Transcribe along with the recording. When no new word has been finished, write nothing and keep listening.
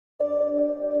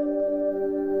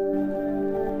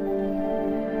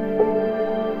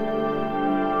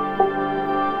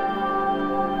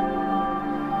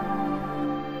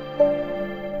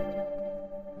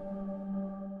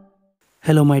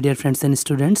Hello my dear friends and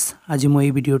students. আজি মই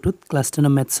এই ভিডিওটোত class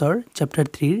 10 ম্যাথছৰ chapter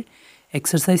 3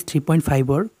 exercise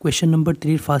 3.5 question number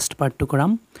 3 first পাৰ্টটো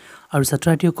কৰাম আৰু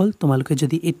ছাত্ৰছাত্ৰীসকল তোমালোকে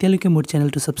যদি এতিয়ালৈকে মোৰ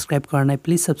চেনেলটো সাবস্ক্ৰাইব কৰা নাই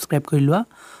প্লিজ সাবস্ক্ৰাইব কৰি লোৱা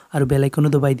আৰু বেল আইকনো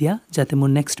দবাই দিয়া যাতে মোৰ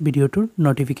নেক্সট ভিডিওটোৰ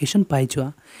নটিফিকেশন পাই যোৱা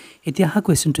এতিয়া হা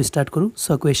কোৱেশ্চনটো ষ্টাৰ্ট কৰো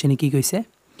সো কোৱেশ্চনে কি কৈছে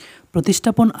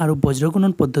প্ৰতিস্থাপন আৰু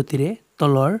বজ্ৰগুণন পদ্ধতিৰে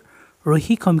তলৰ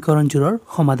ৰৈখিক সমীকৰণজোৰৰ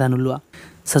সমাধান উলোৱা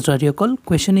ছাত্ৰছাত্ৰীসকল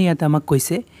কোৱেশ্চনে ইয়াতে আমাক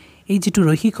কৈছে এই যেটো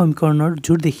ৰৈখিক সমীকৰণৰ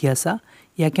জোৰ দেখি আছা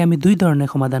ইয়াকে আমি দুই ধৰণে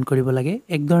সমাধান কৰিব লাগে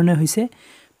এক ধৰণে হৈছে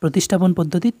প্ৰতিস্থাপন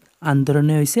পদ্ধতিত আন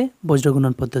ধৰণে হৈছে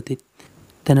বজ্ৰগুণন পদ্ধতিত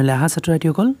তেনলে আহা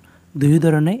ছাত্ৰছাত্ৰীসকল দুই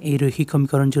ধৰণে এই ৰৈখিক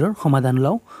সমীকৰণজোৰৰ সমাধান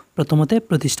লও প্ৰথমতে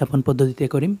প্ৰতিস্থাপন পদ্ধতিতে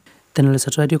কৰিম তেনলে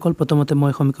ছাত্ৰছাত্ৰীসকল প্ৰথমতে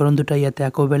মই সমীকৰণ দুটা ইয়াতে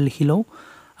আকৌবাৰ লিখি লও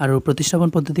আৰু প্ৰতিস্থাপন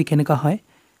পদ্ধতি কেনেকা হয়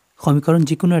সমীকৰণ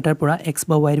যিকোনো এটাৰ পৰা x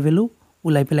বা y ৰ ভ্যালু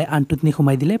উলাই পেলাই আনটোত নি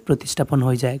কমাই দিলে প্ৰতিস্থাপন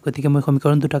হৈ যায় গতিকে মই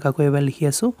সমীকৰণ দুটা কাকৈ এবাৰ লিখি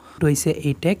আছো তো হৈছে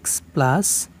 8x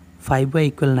 + 5y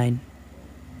 = 9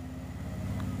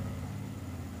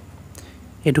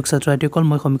 এটুক ছাত্ৰছাত্ৰীসকল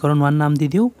মই সমীকৰণ 1 নাম দি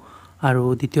দিও আৰু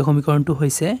দ্বিতীয় সমীকৰণটো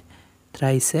হৈছে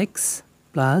 3x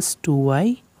 + 2y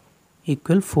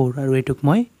 = 4 আৰু এটুক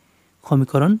মই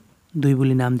সমীকৰণ 2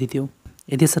 বুলি নাম দি দিও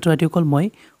এতিয়া ছাত্ৰছাত্ৰীসকল মই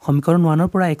সমীকৰণ 1 ৰ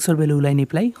পৰা x ৰ ভ্যালু উলাই নি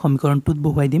প্লাই সমীকৰণ 2 ত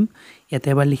বহুৱাই দিম ইয়াতে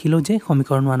এবাৰ লিখিলো যে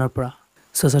সমীকৰণ 1 ৰ পৰা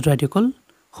ছাত্ৰছাত্ৰীসকল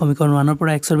সমীকৰণ 1 ৰ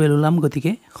পৰা x ৰ ভ্যালু লাম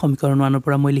গতিকে সমীকৰণ 1 ৰ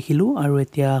পৰা মই লিখিলো আৰু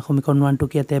এতিয়া সমীকৰণ 1 টো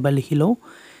ইয়াতে এবাৰ লিখিলো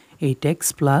 8x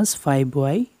 +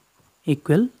 5y =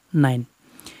 9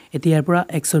 এতিয়া ইয়াৰ পৰা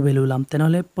x ৰ ভ্যালু লাম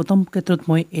তেনহলে প্ৰথম ক্ষেত্ৰত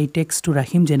মই 8x টো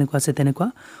ৰাখিম যেনেকুৱা আছে তেনেকুৱা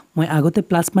মই আগতে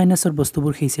প্লাস মাইনাসৰ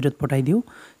বস্তুবোৰ সেই সাইডত পঠাই দিও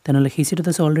তেনহলে সেই সাইডত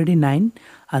আছে অলৰেডি 9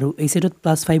 আৰু এই সাইডত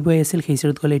 +5y আছিল সেই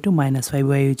সাইডত গলে এটো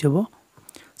 -5y হৈ যাব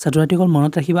ছাত্ৰছাত্ৰীসকল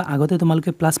মনত ৰাখিবা আগতে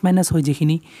তোমালোকে প্লাস মাইনাস হৈ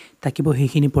যিখিনি থাকিব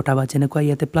সেইখিনি পঠাবা যেনেকুৱা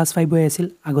ইয়াতে +5y আছিল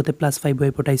আগতে +5y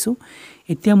পঠাইছো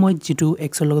এতিয়া মই যেটো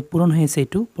x ৰ লগত পূৰণ হৈ আছে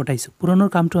এটো পঠাইছো পূৰণৰ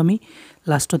কামটো আমি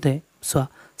লাষ্টতে সোৱা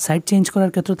সাইড চেঞ্জ কৰাৰ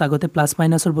ক্ষেত্ৰত আগতে প্লাস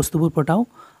মাইনাসৰ বস্তুবোৰ পঠাও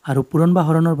আৰু পূৰণ বা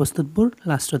হৰণৰ বস্তুবোৰ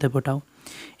লাষ্টতে পঠাও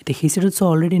এতিয়া সেই সাইডত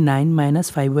অলৰেডি 9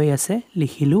 - 5y আছে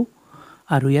লিখিলো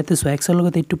আৰু ইয়াতে সোৱা x ৰ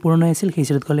লগত এটো পূৰণ হৈ আছিল সেই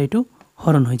সাইডত গলে এটো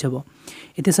হৰণ হৈ যাব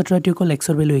এতিয়া ছাত্ৰছাত্ৰীসকল x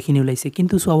ৰ ভ্যালু এখিনি উলাইছে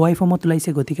কিন্তু সোৱা y ফৰ্মত উলাইছে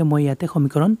গতিকে মই ইয়াতে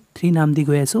সমীকৰণ 3 নাম দি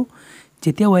গৈ আছো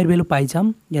যেতিয়া y ৰ ভ্যালু পাই যাম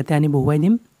ইয়াতে আনি বহুৱাই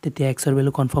দিম তেতিয়া x ৰ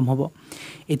ভ্যালু কনফাৰ্ম হ'ব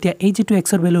এতিয়া এই যেটো x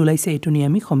ৰ ভ্যালু উলাইছে এটো নি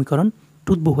আমি সমীকৰণ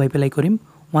 2 ত বহুৱাই পেলাই কৰিম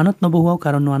 1 ত নবহুৱাও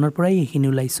কাৰণ 1 ৰ পৰাই এখিনি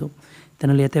উলাইছো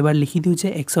তেনলে ইয়াতে এবাৰ লিখি দিও যে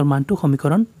x ৰ মানটো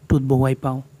সমীকৰণ 2 ত বহুৱাই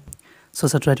পাও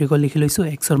ছাত্ৰছাত্ৰীসকল লিখি লৈছো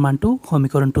x ৰ মানটো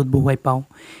সমীকৰণ 2 ত বহুৱাই পাও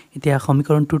এতিয়া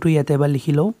সমীকৰণ 2 টো ইয়াতে এবাৰ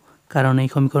লিখি লও কাৰণ এই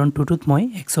সমীকৰণ 2 টোত মই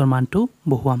x ৰ মানটো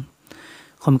বহুৱাম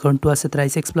সমীকৰণ 2 আছে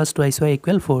 3x + 2y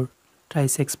 = 4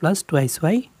 3x + 2y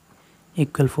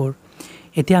 = 4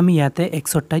 এতিয়া আমি ইয়াতে x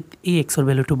ৰ ঠাইত এই x ৰ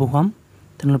ভ্যালুটো বহুৱাম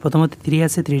তেনলে প্ৰথমতে 3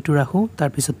 আছে 3 টো ৰাখো তাৰ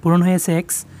পিছত পূৰণ হৈ আছে x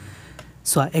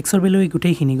সোৱা x ৰ ভ্যালু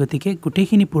গুটেইখিনি গতিকে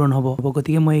গুটেইখিনি পূৰণ হ'ব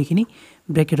গতিকে মই এইখিনি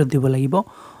ব্ৰেকেটত দিব লাগিব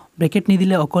ব্ৰেকেট নি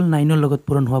দিলে অকল 9 ৰ লগত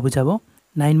পূৰণ হোৱা বুজাব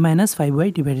 9 - 5y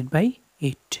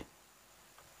 / 8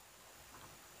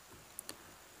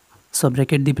 সো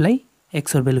ব্ৰেকেট দি প্লাই x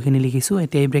ৰ ভ্যালুখিনি লিখিছো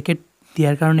এতিয়া এই ব্ৰেকেট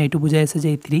দিয়াৰ কাৰণে এটো বুজাই আছে যে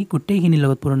 3 গুটেইখিনি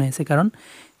লগত পূৰণ হৈ আছে কাৰণ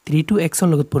 3 টো x ৰ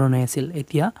লগত পূৰণ হৈ আছিল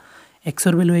এতিয়া x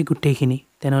ৰ ভ্যালু গুটেইখিনি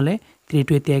তেনলে 3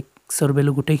 টো এতিয়া x ৰ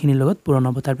ভ্যালু গুটেইখিনি লগত পূৰণ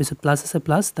হ'ব তাৰ পিছত প্লাস আছে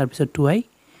প্লাস তাৰ পিছত 2y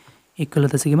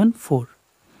 = আছে কিমান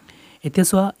 4 এতিয়া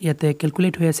সোৱা ইয়াতে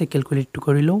ক্যালকুলেট হৈ আছে ক্যালকুলেটটো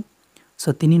কৰিলো সো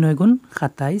 3 × 9 =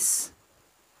 27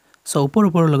 সো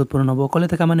ওপৰৰ লগত পূৰণ হ'ব অকলে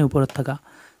থাকা মানে ওপৰত থাকা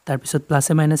তাৰ পিছত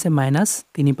প্লাসে মাইনাসে মাইনাস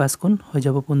 3 × 5 = হৈ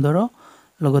যাব 15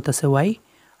 লগত আছে y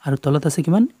আৰু তলত আছে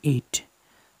কিমান 8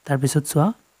 তাৰ পিছত সোৱা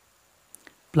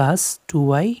প্লাস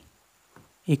 2y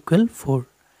 = 4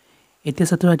 এতিয়া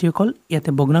ছাত্ৰছাত্ৰীসকল ইয়াতে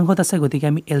ভগ্নাংশত আছে গতিকে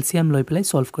আমি এলসিএম লৈ পেলাই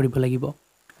সলভ কৰিব লাগিব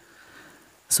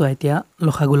সো এতিয়া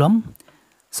লসাগু লম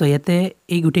সো ইয়াতে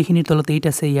এই গুটেইখিনিৰ তলত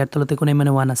 8 আছে ইয়াৰ তলতে কোনে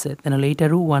মানে 1 আছে তেনলে 8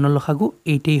 আৰু 1 ৰ লসাগু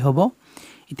 8 এই হ'ব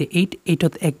এতিয়া 8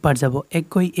 8ত এক বাৰ যাব এক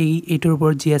গৈ এই 8 ৰ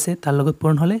ওপৰত যি আছে তাৰ লগত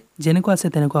পূৰণ হলে যেনেকুৱা আছে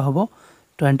তেনেকুৱা হ'ব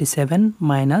 27 -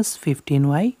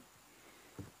 15y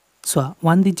সোৱা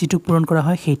 1 দি যেটো পূৰণ কৰা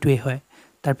হয় সেইটোৱে হয়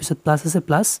তাৰ পিছত প্লাস আছে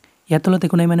প্লাস ইয়াৰ তলতে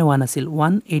কোনে মানে 1 আছিল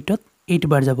 1 8ত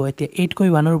 8 বাৰ যাব এতিয়া 8 গৈ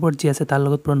 1 ৰ ওপৰত যি আছে তাৰ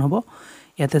লগত পূৰণ হ'ব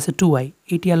ইয়াতে আছে 2y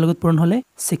 8 ইয়াৰ লগত পূৰণ হলে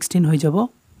 16 হৈ যাব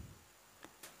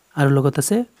আৰু লগত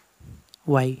আছে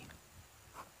y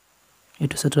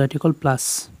এটো ছাত্ৰছাত্ৰীসকল প্লাস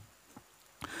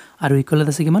আৰু ইকুৱেলত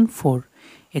আছে কিমান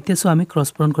 4 এতিয়া সো আমি ক্ৰস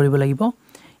পূৰণ কৰিব লাগিব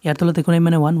ইয়াৰ তলতে কোনে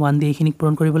মানে 1 দি এইখিনিক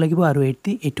পূৰণ কৰিব লাগিব আৰু 8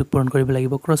 দি এইটুক পূৰণ কৰিব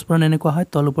লাগিব ক্ৰস পূৰণ এনেকুৱা হয়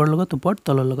তল ওপৰৰ লগত ওপৰ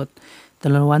তলৰ লগত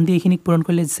তেনলে 1 দি এইখিনিক পূৰণ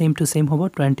কৰিলে সেম টু সেম হ'ব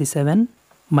 27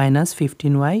 -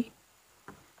 15y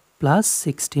 +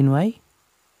 16y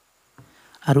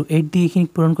আৰু 8 দি এইখিনিক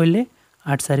পূৰণ কৰিলে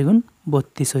 8 × 4 =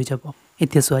 32 হৈ যাব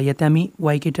এতিয়া চোৱা ইয়াতে আমি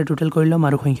y কেইটা টোটাল কৰি লম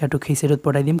আৰু সংখ্যাটোক সেই সাইডত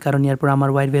পঠাই দিম কাৰণ ইয়াৰ পৰা আমাৰ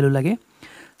y ৰ ভ্যালু লাগে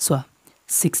চোৱা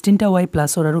 16টা y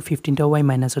প্লাছৰ আৰু 15টা y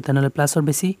মাইনাছৰ তেনেহলে প্লাছৰ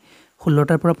বেছি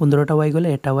 16টাৰ পৰা 15টা y গলে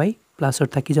এটা y প্লাছৰ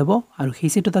থাকি যাব আৰু সেই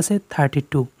সাইডত আছে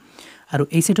 32 আৰু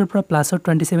এই সাইডৰ পৰা প্লাছৰ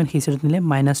 27 সেই সাইডত নিলে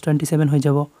 -27 হৈ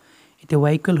যাব এতিয়া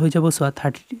y ইকুৱেল হৈ যাব চোৱা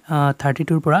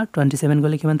 32 ৰ পৰা 27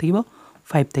 গলে কিমান থাকিব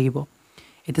 5 থাকিব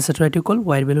এতিয়া সূত্ৰটো কল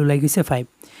y ৰ ভ্যালু লাগি গৈছে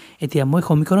 5 এতিয়া মই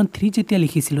সমীকৰণ 3 যেতিয়া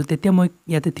লিখিছিলো তেতিয়া মই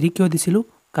ইয়াতে 3 কিয় দিছিলো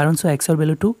কাৰণ সো x ৰ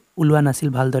ভ্যালুটো উলোৱা নাছিল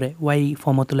ভালদৰে y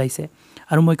ফৰ্মত ওলাইছে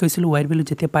আৰু মই কৈছিলো y ৰ ভ্যালু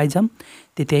যেতিয়া পাই যাম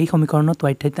তেতিয়া এই সমীকৰণত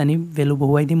y ঠাইত আনি ভ্যালু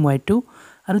বহুৱাই দিম y2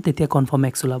 আৰু তেতিয়া কনফাৰ্ম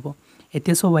x ওলাব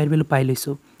এতিয়া সো y ৰ ভ্যালু পাই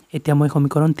লৈছো এতিয়া মই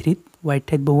সমীকৰণ 3 ত y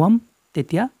ঠাইত বহুৱাম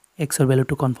তেতিয়া x ৰ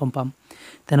ভ্যালুটো কনফাৰ্ম পাম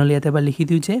তেনেহলে ইয়াতে বা লিখি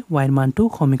দিউ যে y ৰ মানটো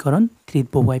সমীকৰণ 3 ত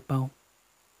বহুৱাই পাও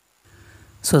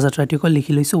সো সূত্ৰটো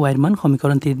লিখি লৈছো y ৰ মান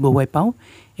সমীকৰণ 3 ত বহুৱাই পাও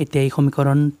এতিয়া এই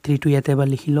সমীকৰণ 3 টো ইয়াতে বা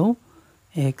লিখি লও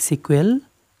x ইকুৱেল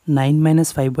 9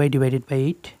 - 5y /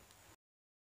 8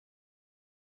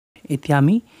 এতিয়া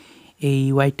আমি এই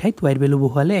y ঠাইত y ৰ ভ্যালু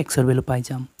বহুৱালে x ৰ ভ্যালু পাই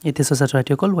যাম এতিয়া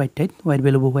সূত্ৰটো y ঠাইত y ৰ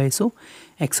ভ্যালু বহুৱাইছো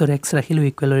x ৰ x ৰাখিলো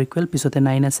ইকুৱেলৰ ইকুৱেল পিছতে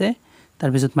 9 আছে তাৰ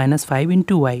পিছত -5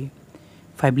 * y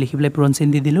 5 লিখিবলে পূৰণ চিন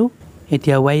দি দিলো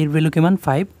এতিয়া y ৰ ভ্যালু কিমান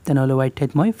 5 তেনেহলে y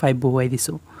ঠাইত মই 5 বহুৱাই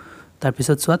দিছো তাৰ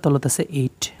পিছত চোৱা তলত আছে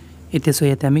 8 এতিয়া সো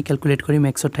ইয়াতে আমি ক্যালকুলেট কৰিম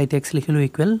x ৰ ঠাইত x লিখিলো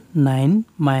ইকুৱেল 9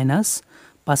 -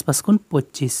 5 5 গুণ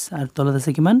 25 আৰু তলত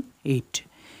আছে কিমান 8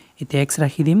 এতিয়া x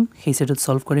ৰাখি দিম সেই সাইডত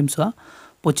সলভ কৰিম চোৱা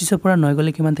 25 ৰ পৰা 9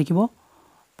 গলে কিমান থাকিব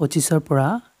 25 ৰ পৰা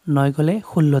 9 গলে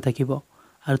 16 থাকিব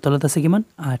আৰু তলত আছে কিমান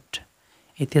 8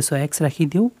 এতিয়া সো x ৰাখি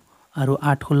দিও আৰু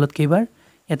 8 16 ত কেইবাৰ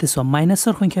ইয়াতে সো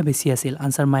মাইনাসৰ সংখ্যা বেছি আছিল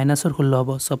আনসাৰ মাইনাসৰ 16 হ'ব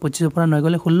সো 25 ৰ পৰা 9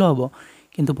 গলে 16 হ'ব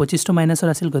কিন্তু 25 টো মাইনাসৰ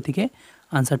আছিল গতিকে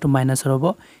আনসাৰটো মাইনাসৰ হ'ব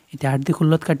এতিয়া 8 দি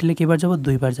 16 ত কাটিলে কেইবাৰ যাব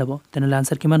দুইবাৰ যাব তেনেহলে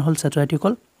আনসাৰ কিমান হল সূত্ৰটো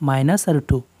কল মাইনাস আৰু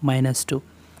 2 -2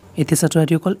 এতিয়া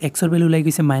সূত্ৰটো কল x ৰ ভ্যালু ওলাই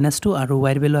গৈছে -2 আৰু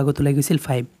y ৰ ভ্যালু আগত ওলাই গৈছিল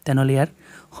 5 তেনেহলে ইয়াৰ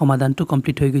সমাধানটো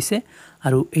কমপ্লিট হৈ গৈছে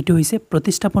আৰু এটো হৈছে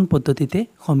প্ৰতিস্থাপন পদ্ধতিতে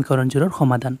সমীকৰণজোৰৰ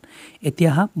সমাধান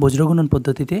এতিয়া হা বজ্ৰগুণন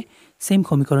পদ্ধতিতে সেম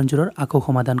সমীকৰণজোৰৰ আকৌ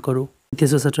সমাধান কৰো এতিয়া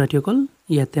সূত্ৰটো কল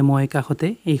ইয়াতে মই কাখতে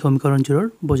এই সমীকৰণজোৰৰ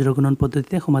বজ্ৰগুণন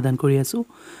পদ্ধতিতে সমাধান কৰি আছো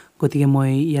গতিকে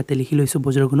মই ইয়াতে লিখি লৈছো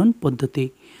বজ্ৰগুণন পদ্ধতি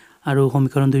আৰু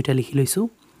সমীকৰণ দুইটা লিখি লৈছো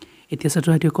এতিয়া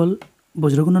সূত্ৰটো কল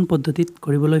বজ্ৰগুণন পদ্ধতিত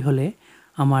কৰিবলৈ হলে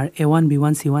আমাৰ a1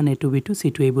 b1 c1 a2 b2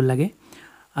 c2 এইবোৰ লাগে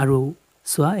আৰু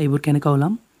সোৱা এইবোৰ কেনেকা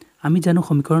ওলাম আমি জানো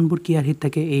সমীকৰণবোৰ কি আৰহিত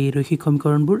থাকে এই ৰৈখিক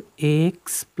সমীকৰণবোৰ ax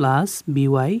 +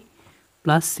 by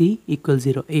 + c =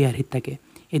 0 এই আৰহিত থাকে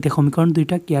এতিয়া সমীকৰণ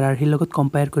দুইটা ইয়াৰ আৰহিৰ লগত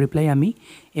কম্পেয়াৰ কৰি প্লাই আমি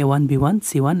a1 b1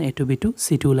 c1 a2 b2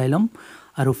 c2 ওলাই লম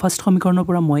আৰু ফাৰ্স্ট সমীকৰণৰ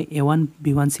পৰা মই a1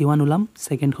 b1 c1 ওলাম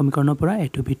সেকেন্ড সমীকৰণৰ পৰা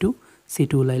a2 b2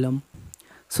 c2 ওলাই লম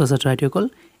সো সূত্ৰটো কল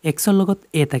x ৰ লগত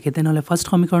a থাকে তেনেহলে ফাৰ্স্ট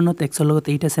সমীকৰণত x ৰ লগত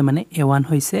 8 আছে মানে a1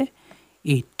 হৈছে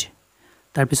 8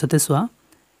 তাৰ পিছতে সোৱা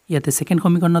ইয়াতে সেকেন্ড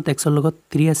সমীকৰণত x ৰ লগত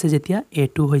 3 আছে যেতিয়া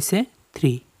a2 হৈছে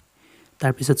 3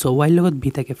 তাৰ পিছত সো y ৰ লগত b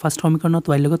থাকে ফাৰ্স্ট সমীকৰণত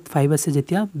y ৰ লগত 5 আছে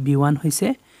যেতিয়া b1 হৈছে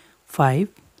 5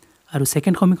 আৰু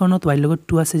সেকেন্ড সমীকৰণত y ৰ লগত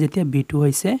 2 আছে যেতিয়া b2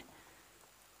 হৈছে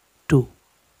 2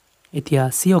 এতিয়া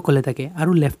c অকলে থাকে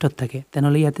আৰু লেফটত থাকে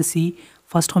তেনেহলে ইয়াতে c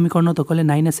ফাৰ্স্ট সমীকৰণত অকলে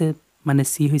 9 আছে মানে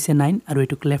c হৈছে 9 আৰু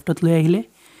এটুক লেফটত লৈ আহিলে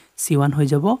c1 হৈ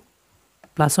যাব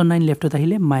প্লাসৰ 9 লেফটত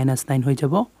আহিলে -9 হৈ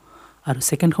যাব আৰু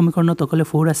সেকেন্ড সমীকৰণত অকলে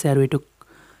 4 আছে আৰু এটুক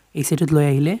এই সাইডত লৈ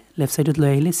আহিলে লেফট সাইডত লৈ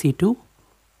আহিলে c2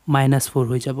 -4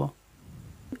 হৈ যাব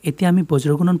এতিয়া আমি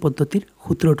বজ্ৰগুণন পদ্ধতিৰ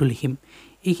সূত্ৰটো লিখিম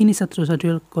এইখিনি ছাত্ৰ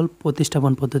ছাত্ৰীসকল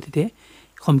প্ৰতিস্থাপন পদ্ধতিতে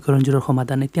সমীকৰণজোৰৰ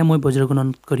সমাধান এতিয়া মই বজ্ৰগুণন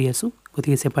কৰি আছো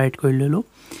গতিকে সেপাৰেট কৰি ললো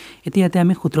এতিয়া ইয়াতে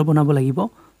আমি সূত্ৰ বনাব লাগিব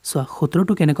সো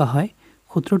সূত্ৰটো কেনেকুৱা হয়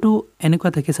সূত্ৰটো এনেকুৱা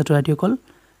থাকে ছাত্ৰ ছাত্ৰীসকল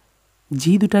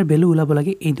যি দুটাৰ ভ্যালু ওলাব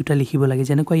লাগে এই দুটা লিখিব লাগে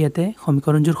যেনেকৈ ইয়াতে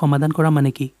সমীকৰণজোৰ সমাধান কৰা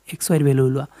মানে কি x y ৰ ভ্যালু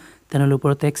ওলোৱা তেনেহলে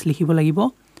ওপৰত x লিখিব লাগিব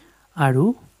আৰু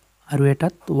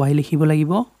এটাত y লিখিব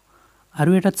লাগিব আৰু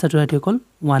এটাত ছাত্ৰসকল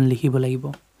 1 লিখিব লাগিব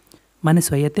মানে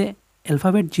ইয়াতে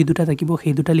এলফাবেট যি দুটা থাকিব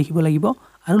সেই দুটা লিখিব লাগিব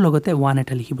আৰু লগতে 1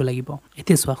 এটা লিখিব লাগিব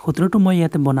এতিয়া সোৱা সূত্ৰটো মই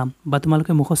ইয়াতে বনাম বা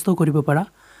তোমালোকে মুখস্থ কৰিব পাৰা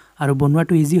আৰু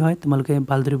বনোৱাটো ইজি হয় তোমালোকে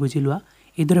ভালদৰে বুজি লোৱা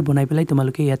এইদৰে বনাই পেলাই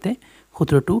তোমালোকে ইয়াতে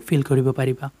সূত্ৰটো ফিল কৰিব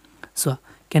পাৰিবা সোৱা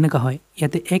কেনেকা হয়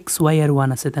ইয়াতে x y আৰু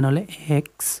 1 আছে তেনেহলে x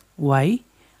y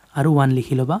আৰু 1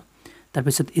 লিখি লবা তাৰ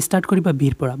পিছত স্টাৰ্ট কৰিবা b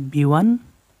ৰ পৰা b1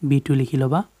 b2 লিখি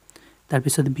লবা তাৰ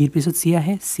পিছত b ৰ পিছত c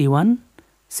আহে c1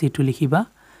 c2 লিখিবা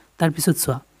তাৰ পিছত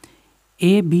সোৱা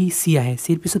a b c আহে c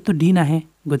ৰ পিছত তো d নাহে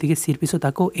গতিকে c ৰ পিছত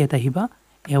আকৌ a আহিবা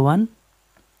a1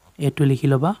 a2 লিখি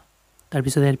লবা তাৰ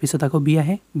পিছত এৰ পিছত আকৌ b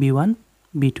আহে b1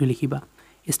 b2 লিখিবা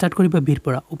স্টাৰ্ট কৰিবা b ৰ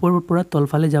পৰা ওপৰৰ পৰা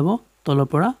তলফালে যাব তলৰ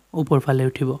পৰা ওপৰ ফালে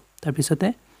উঠিব তাৰ পিছতে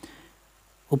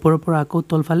ওপৰৰ পৰা আকৌ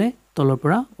তলফালে তলৰ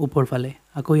পৰা ওপৰ ফালে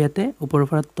আকৌ ইয়াতে ওপৰৰ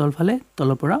পৰা তলফালে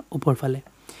তলৰ পৰা ওপৰ ফালে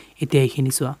এতিয়া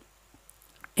এইখিনি সোৱা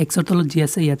x ৰ তলত যি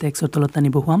আছে ইয়াতে x ৰ তলত টানি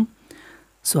বহুৱাম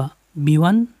সো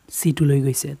b1 c2 লৈ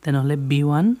গৈছে তেনেহলে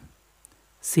b1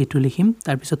 c2 লিখিম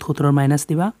তাৰ পিছত 17 ৰ মাইনাস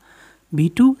দিবা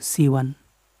b2 c1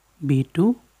 b2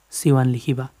 c1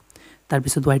 লিখিবা তাৰ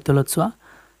পিছত y ৰ তলত সোৱা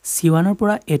c1 ৰ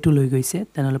পৰা a2 লৈ গৈছে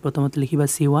তেনেহলে প্ৰথমতে লিখিবা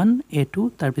c1 a2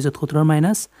 তাৰ পিছত 17 ৰ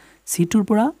মাইনাস c2 ৰ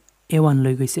পৰা a1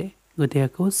 লৈ গৈছে গতে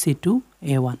আকৌ c2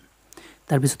 a1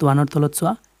 তাৰ পিছত 1 ৰ তলত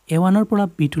সোৱা a1 ৰ পৰা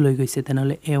b2 লৈ গৈছে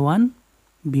তেনেহলে a1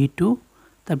 b2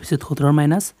 তাৰ পিছত 17 ৰ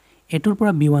মাইনাস a2 ৰ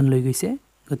পৰা b1 লৈ গৈছে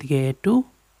গতিকে a2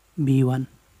 b1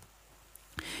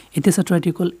 এতিয়া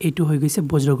ছাত্ৰসকল এইটো হৈ গৈছে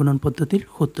বজ্ৰগুণন পদ্ধতিৰ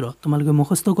সূত্ৰ তোমালোকে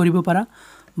মুখস্থ কৰিব পাৰা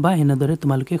বা এনেদৰে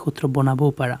তোমালোকে সূত্ৰ বনাবও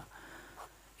পাৰা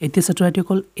এতিয়া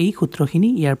ছাত্ৰসকল এই সূত্ৰখিনি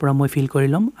ইয়াৰ পৰা মই ফিল কৰি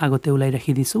লম আগতে উলাই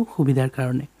ৰাখি দিছো সুবিধাৰ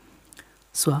কাৰণে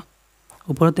সোৱা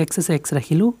ওপৰত x আছে x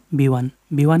ৰাখিলো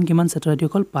b1 কিমান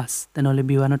ছাত্ৰসকল 5 তেনেহলে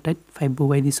b1 ৰ ঠাইত 5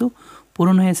 বহাই দিছো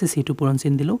পূৰণ হৈ আছে c2 পূৰণ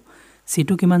চিন দিলো c2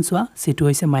 কিমান সোৱা c2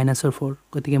 হৈছে -4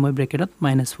 গতিকে মই ব্ৰেকেটত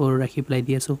 -4 ৰাখি প্লাই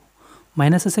দি আছো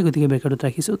মাইনাস আছে গতিকে ব্ৰেকেটত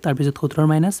ৰাখিছো তাৰ পিছত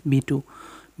 17 মাইনাস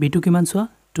b2 কিমান সোৱা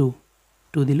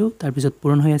 2 দিলো তাৰ পিছত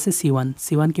পূৰণ হৈ আছে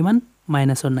c1 কিমান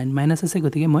 -9 মাইনাস আছে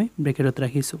গতিকে মই ব্ৰেকেটত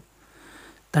ৰাখিছো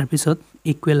তাৰ পিছত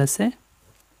ইকুৱেল আছে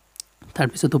তাৰ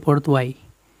পিছত ওপৰত y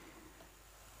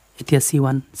এতিয়া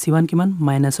c1 কিমান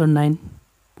 -9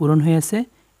 পূৰণ হৈ আছে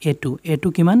a2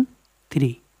 কিমান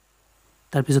 3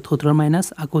 তাৰ পিছত 17 মাইনাস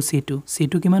আকৌ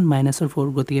c2 কিমান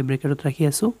 -4 গতিকে ব্ৰেকেটত ৰাখি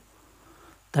আছো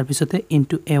তাৰ পিছতে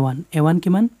ইনটু a1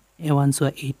 কিমান a1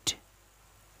 সোৱা 8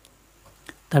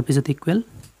 তাৰ পিছত ইকুৱেল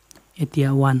এতিয়া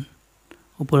 1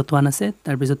 ওপৰত 1 আছে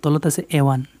তাৰ পিছত তলত আছে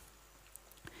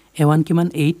a1 কিমান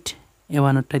 8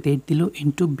 a1 ৰ ঠাইত 8 দিলো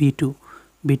ইনটু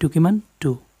b2 কিমান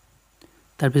 2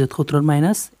 তাৰ পিছত 17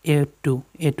 মাইনাস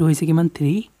a2 হৈছে কিমান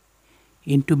 3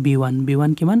 ইনটু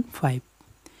b1 কিমান 5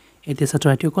 এতিয়া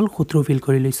ছাত্ৰসকল সূত্ৰ ফিল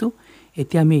কৰি লৈছো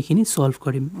এতিয়া আমি এইখিনি সলভ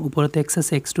কৰিম ওপৰত x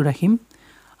আছে x টো ৰাখিম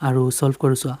আৰু সলভ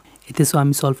কৰছো এতিয়া সো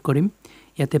আমি সলভ কৰিম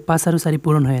ইয়াতে 5 আৰু 4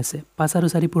 পূৰণ হৈ আছে 5 আৰু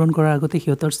 4 পূৰণ কৰাৰ আগতে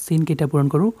হিয়তৰ চিন কেটা পূৰণ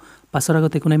কৰো 5 ৰ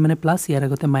আগতে কোনাই মানে প্লাস ইয়াৰ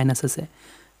আগতে মাইনাস আছে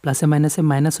প্লাসে মাইনাসে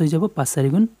মাইনাস হৈ যাব 5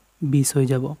 4 গুণ 20 হৈ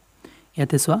যাব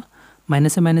ইয়াতে সোৱা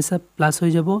মাইনাসে মাইনাসে প্লাস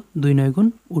হৈ যাব 2 9 গুণ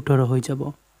 18 হৈ যাব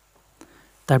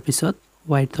তাৰ পিছত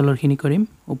y তলৰখিনি কৰিম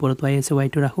ওপৰত y আছে y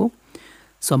টো ৰাখো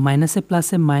সো মাইনাসে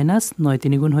প্লাসে মাইনাস 9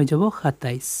 3 গুণ হৈ যাব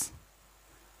 27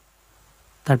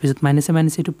 তাৰ পিছত মাইনাসে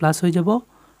মাইনাসে এটো প্লাস হৈ যাব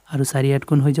আৰু 4 8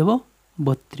 গুণ হৈ যাব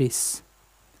 32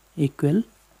 ইকুৱেল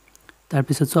তাৰ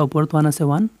পিছত সো ওপৰত 1 আছে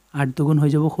 1 8 2 গুণ হৈ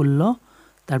যাব 16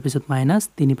 তাৰ পিছত মাইনাস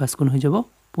 3 5 গুণ হৈ যাব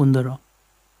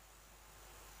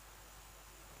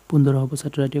 15 হ'ব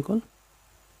ছাত্ৰসকল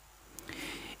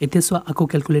এতিয়া সো আকৌ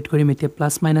ক্যালকুলেট কৰিম এতিয়া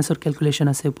প্লাস মাইনাসৰ ক্যালকুলেশন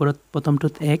আছে ওপৰত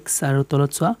প্ৰথমটোত x আৰু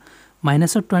তলত সো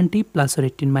মাইনাসৰ 20 প্লাসৰ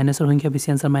 18 মাইনাসৰ সংখ্যা বেছি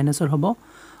আনসাৰ মাইনাসৰ হ'ব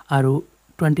আৰু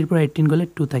 20 ৰ পৰা 18 গলে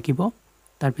 2 থাকিব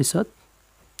তাৰ পিছত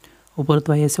ওপৰত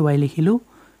y আছে y লিখিলো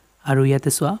আৰু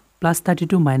ইয়াতে সোৱা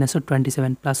 +32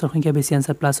 -27 প্লাসৰ সংখ্যা বেছি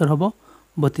আনসাৰ প্লাসৰ হ'ব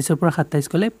 32 ৰ পৰা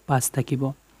 27 গলে 5 থাকিব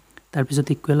তাৰ পিছত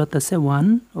ইকুৱেলত আছে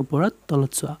 1 ওপৰত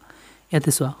তলত সোৱা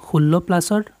ইয়াতে সোৱা 16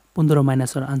 প্লাসৰ 15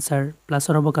 মাইনাসৰ আনসাৰ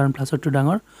প্লাসৰ হ'ব কাৰণ প্লাসৰটো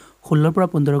ডাঙৰ 16 ৰ পৰা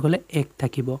 15 গলে 1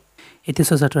 থাকিব এতিয়া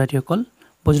ছাত্ৰসকল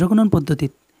বজ্ৰগুণন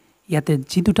পদ্ধতিত ইয়াতে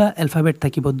যি দুটা এলফাবেট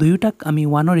থাকিব দুয়োটাক আমি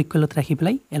 1 ৰ ইকুৱেলত ৰাখি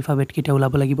প্লাই এলফাবেট কিটা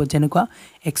উলাব লাগিব যেনেকুৱা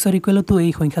x ৰ ইকুৱেলতো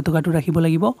এই সংখ্যা টকাটো ৰাখিব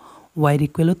লাগিব y ৰ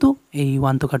ইকুৱেলতো এই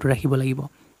 1 টকাটো ৰাখিব লাগিব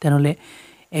তেনেহলে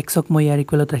x ক মই ইয়াৰ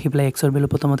ইকুৱেলত ৰাখি প্লাই x ৰ ভ্যালু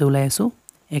প্ৰথমতে উলাই আছো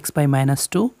x /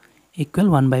 -2 ইকুৱেল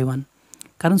 1/1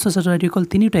 কাৰণ ছাত্ৰসকল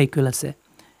তিনিটা ইকুৱেল আছে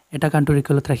এটা কাণ্টৰ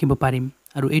ইকুৱেলত ৰাখিব পাৰিম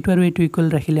আৰু এইটো ইকুৱেল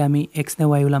ৰাখিলে আমি x নে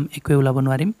y উলাম একোৱে উলাব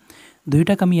নোৱাৰিম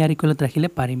দুয়োটাক আমি ইয়াৰ ইকুৱেলত ৰাখিলে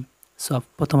পাৰিম সো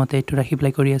প্ৰথমতে এইটো ৰাখি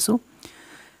প্লাই কৰি আছো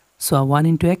সো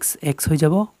 1 * x হৈ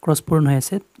যাব ক্ৰস পূৰণ হৈ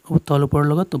আছে তল ওপৰৰ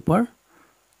লগত ওপৰ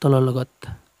তলৰ লগত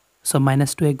সো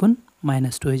 -2 এক গুণ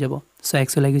 -2 হৈ যাব সো x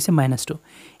ওলাই গৈছে -2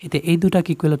 এতিয়া এই দুটাক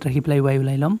ইকুৱেলত ৰাখি প্লাই y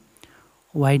উলাই লম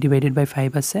y /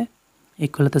 5 আছে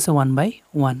ইকুৱেলত আছে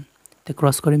 1/1 তে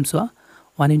ক্ৰস কৰিম সো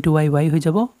 1 * y হৈ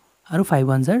যাব আৰু 5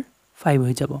 1 জাৰ 5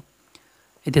 হৈ যাব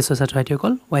এতিয়া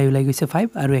ছাত্ৰসকল y ওলাই গৈছে 5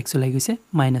 আৰু x ওলাই গৈছে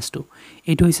 -2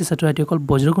 এইটো হৈছে ছাত্ৰসকল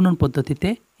বজ্ৰগুণন পদ্ধতিতে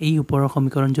এই ওপৰৰ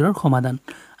সমীকৰণজোৰৰ সমাধান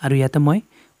আৰু ইয়াতে মই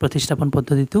প্ৰতিস্থাপন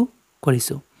পদ্ধতিটো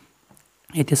কৰিছো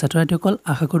এতিয়া ছাত্ৰসকল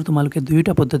আশা কৰো তোমালোকে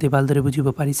দুয়োটা পদ্ধতি ভালদৰে বুজিব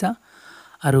পাৰিছা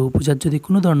আৰু বুজাত যদি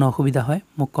কোনো ধৰণৰ অসুবিধা হয়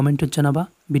মোক কমেন্টত জনাবা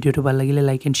ভিডিওটো ভাল লাগিলে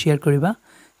লাইক এণ্ড শেয়াৰ কৰিবা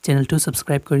চেনেলটো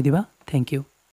সাবস্ক্ৰাইব কৰি দিবা থ্যাংক ইউ